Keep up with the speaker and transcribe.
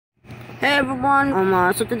Hey everyone,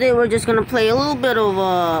 so today we're just gonna play a little bit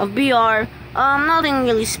of BR. Nothing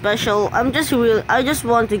really special. I just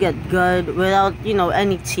want to get good without,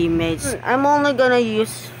 any teammates. I'm only gonna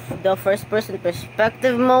use the first person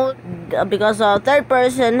perspective mode because third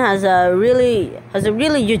person has a really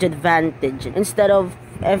huge advantage instead of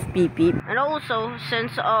FPP. And also,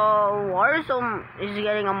 since Warzone is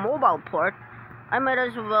getting a mobile port, I might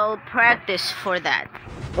as well practice for that.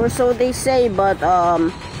 Or so they say, but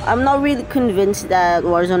I'm not really convinced that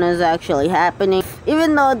Warzone is actually happening.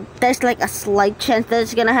 Even though there's like a slight chance that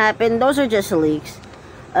it's gonna happen, those are just leaks.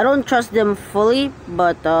 I don't trust them fully,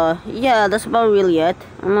 but yeah, that's about really it.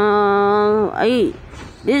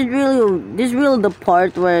 This is really the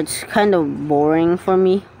part where it's kind of boring for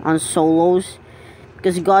me on solos,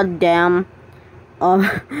 because goddamn,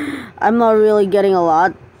 I'm not really getting a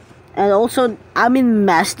lot. And also, I'm in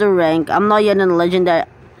master rank. I'm not yet in legendary.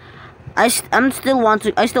 I still want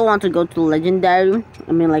to go to legendary.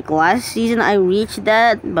 I mean, like last season I reached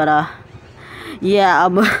that, but yeah,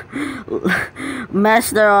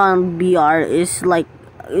 master on BR is like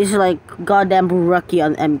goddamn rookie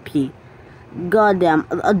on MP. Goddamn,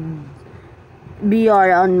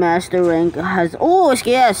 BR on master rank has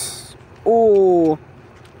SKS. Oh,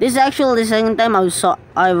 this is actually the second time I've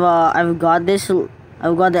got this.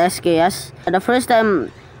 I've got the SKS. The first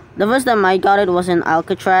time I got it was in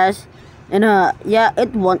Alcatraz, and yeah,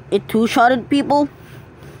 it two-shotted people,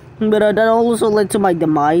 but that also led to my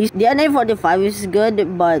demise. The NA-45 is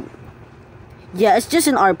good, but yeah, it's just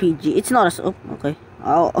an RPG. It's not a okay.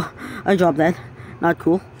 I dropped that. Not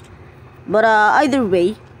cool. But either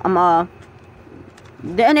way, the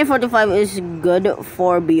NA-45 is good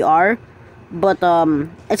for BR. But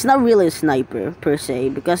it's not really a sniper per se,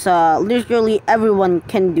 because literally everyone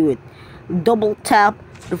can do it. Double tap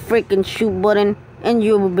the freaking shoot button and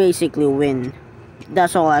you basically win.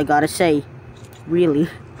 That's all I gotta say, really.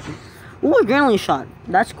 Ooh, adrenaline shot.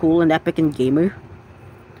 That's cool and epic and gamer.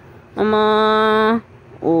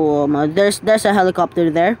 There's a helicopter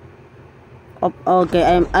there. Oh,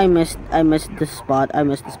 okay, I missed the spot.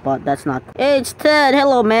 That's not. Hey, it's Ted.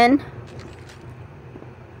 Hello, man.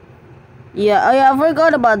 Yeah, I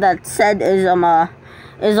forgot about that. Said is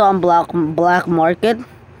on black market.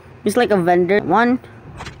 It's like a vendor. 1,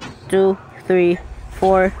 2, 3,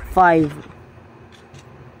 4, 5,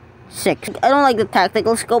 6. I don't like the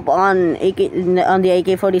tactical scope on the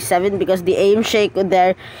AK-47 because the aim shake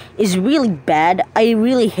there is really bad. I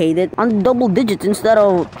really hate it. On double digits instead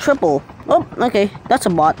of triple. Oh, okay, that's a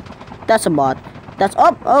bot. That's okay.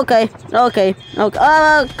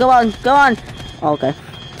 Come on. Okay.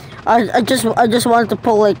 I just wanted to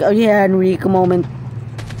pull like a Enrique moment,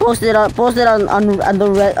 post it on the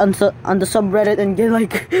subreddit and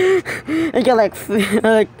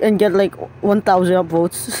get like 1,000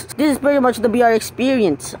 upvotes. This is pretty much the BR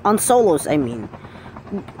experience on solos. I mean,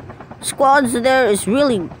 squads there is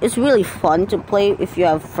really fun to play if you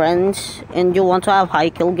have friends and you want to have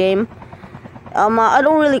high kill game. I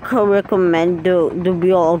don't really recommend to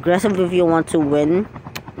be all aggressive if you want to win.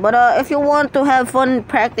 But if you want to have fun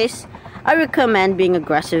practice, I recommend being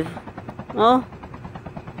aggressive. Oh,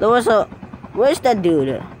 where's that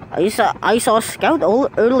dude? I saw a scout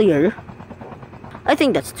earlier. I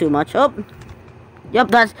think that's too much. Oh,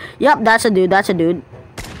 that's a dude.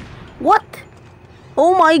 What?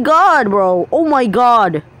 Oh my god, bro. Oh my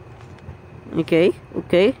god. Okay.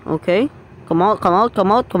 Come out.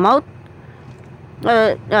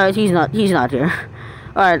 He's not here.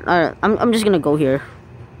 Alright. I'm just gonna go here.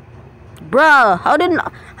 Bruh,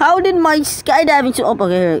 how did my skydiving to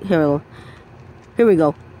okay, here we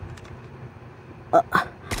go.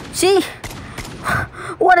 See?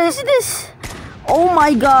 What is this? Oh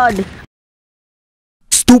my god.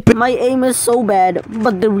 Stupid. My aim is so bad,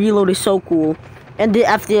 but the reload is so cool. And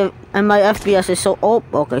my FPS is so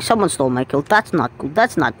okay, someone stole my kill. That's not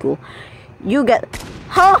cool. You get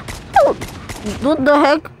what the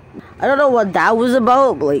heck? I don't know what that was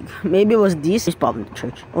about. Like maybe it was this. He's probably in the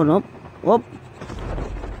church. Oh no. Whoop.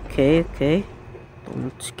 Okay.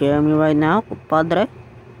 Don't scare me right now, compadre.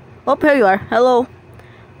 Oh, here you are. Hello.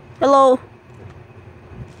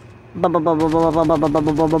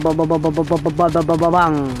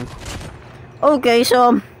 Okay,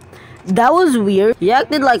 so that was weird. He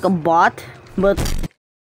acted like a bot, but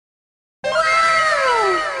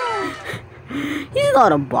he's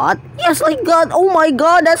not a bot. Yes, like God. Oh my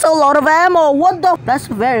god, that's a lot of ammo. What the? That's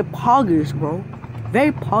very poggers, bro.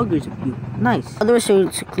 Very poggers of you. Nice. Others are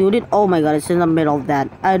secluded. Oh my god, it's in the middle of that.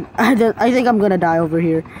 I think I'm gonna die over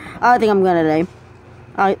here. I think I'm gonna die.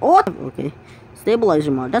 Okay.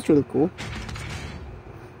 Stabilizer mod. That's really cool.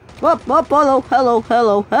 Hello,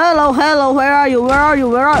 where are you? Oh,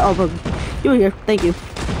 you're here. Thank you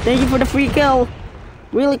for the free kill.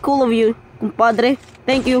 Really cool of you, compadre.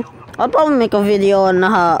 Thank you. I'll probably make a video on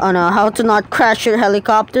how to not crash your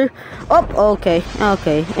helicopter. Oh, okay,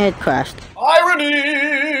 it crashed.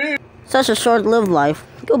 Irony. Such a short-lived life.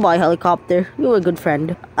 Goodbye, helicopter. You were a good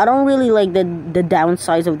friend. I don't really like the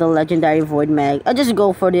downsides of the legendary void mag. I just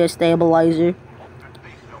go for the stabilizer.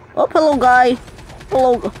 Oh, hello, guy.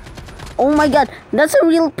 Hello. Oh my god, that's a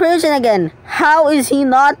real person again. How is he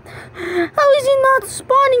not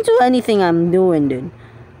spawning to anything I'm doing, dude?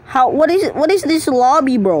 What is this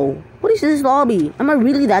lobby, bro? What is this lobby? Am I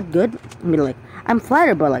really that good? I mean, like, I'm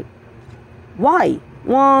flattered, but like, why?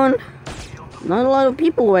 One, not a lot of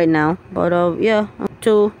people right now, but yeah.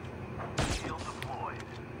 Two.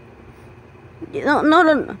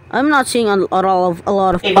 No, I'm not seeing a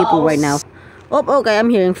lot of people right now. Oh, okay, I'm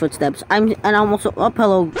hearing footsteps. I'm also. Oh,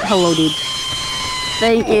 hello, dude.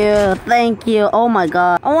 Thank you. Oh my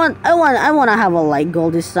god, I want to have a like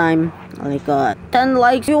goal this time. Like 10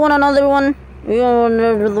 likes. You want another one? You want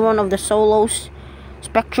another one of the solos?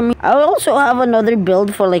 Spectrum. I also have another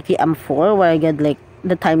build for like the M4 where I get like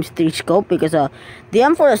the ×3 scope because the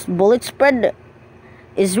M4's bullet spread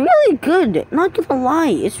is really good. Not gonna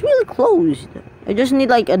lie, it's really close. I just need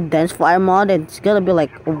like a dense fire mod. And it's gonna be like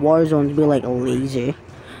a war zone to be like a laser.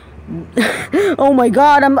 Oh my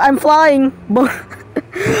god, I'm flying. But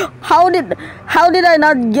how did I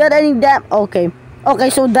not get any damage? Okay,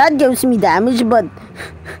 so that gives me damage, but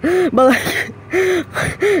like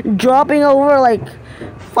dropping over like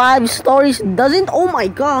 5 stories doesn't. Oh my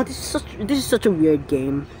god, this is such a weird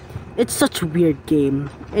game. It's such a weird game.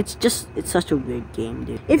 It's such a weird game,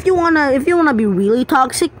 dude. If you wanna be really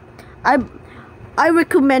toxic, I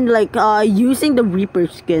recommend like using the Reaper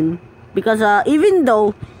skin because even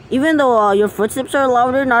though your footsteps are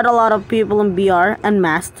louder, not a lot of people in BR and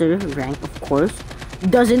Master rank, of course,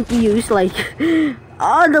 doesn't use like the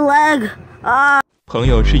lag.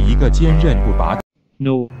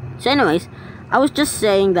 No. So anyways, I was just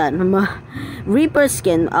saying that Reaper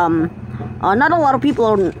skin not a lot of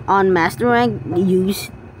people on Master rank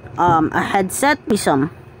use a headset.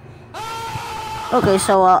 Okay,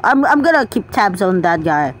 so I'm gonna keep tabs on that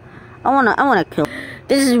guy. I wanna kill.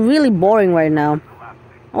 This is really boring right now.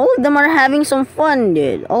 All of them are having some fun,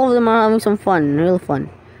 dude. All of them are having some fun, real fun.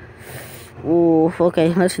 Ooh,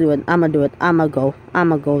 okay, let's do it. I'ma do it. I'ma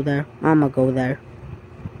go there.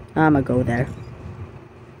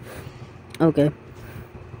 Okay.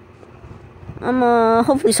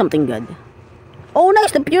 Hopefully something good. Oh,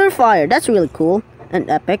 nice, the purifier. That's really cool. And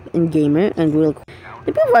epic and gamer and real cool.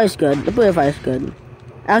 The purifier is good.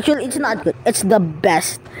 Actually, it's not good. It's the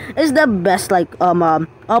best. It's the best like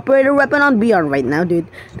operator weapon on BR right now, dude.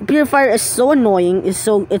 The purifier is so annoying. It's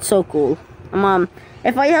so cool.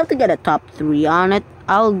 If I have to get a top 3 on it,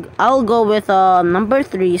 I'll go with number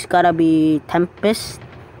 3 is gotta be Tempest.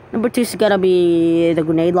 Number 2 is gotta be the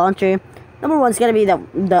grenade launcher. Number 1 is gotta be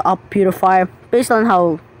the up purifier. Based on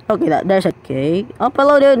how there's a okay. Oh,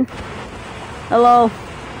 hello, dude. Hello.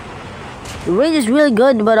 The range is really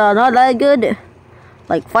good, but not that good.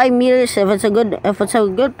 Like 5 meters. If it's a good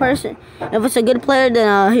person, if it's a good player,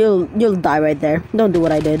 then you'll die right there. Don't do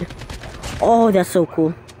what I did. Oh, that's so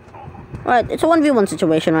cool. Alright, it's a 1v1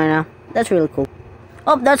 situation right now. That's really cool.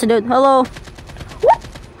 Oh, that's a dude. Hello. What?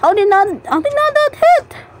 How did not that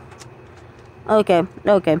hit? Okay.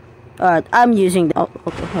 Alright, I'm using the. Oh,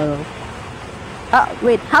 okay. Hello.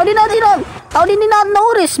 Wait. How did he not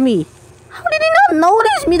notice me?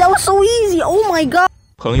 That was so easy. Oh my god.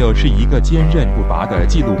 朋友是一个坚韧不拔的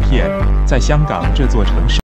纪录片，在香港这座城市。